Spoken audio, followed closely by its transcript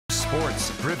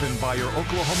Sports, driven by your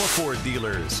Oklahoma Ford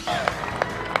dealers.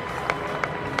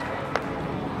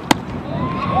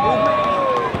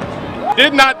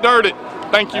 Did not dirt it.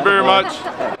 Thank you very much.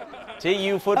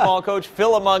 TU football coach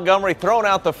Philip Montgomery throwing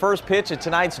out the first pitch at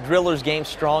tonight's Drillers game.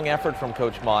 Strong effort from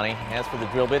Coach Monty. As for the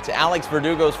drill bits, Alex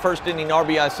Verdugo's first inning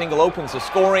RBI single opens the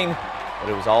scoring, but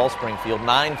it was all Springfield.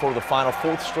 9 for the final,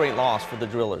 4th straight loss for the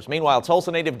Drillers. Meanwhile,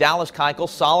 Tulsa native Dallas Keuchel,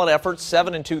 solid effort,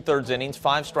 7 2/3 innings,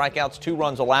 5 strikeouts, 2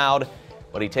 runs allowed,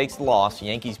 but he takes the loss.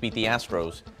 Yankees beat the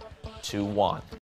Astros 2-1.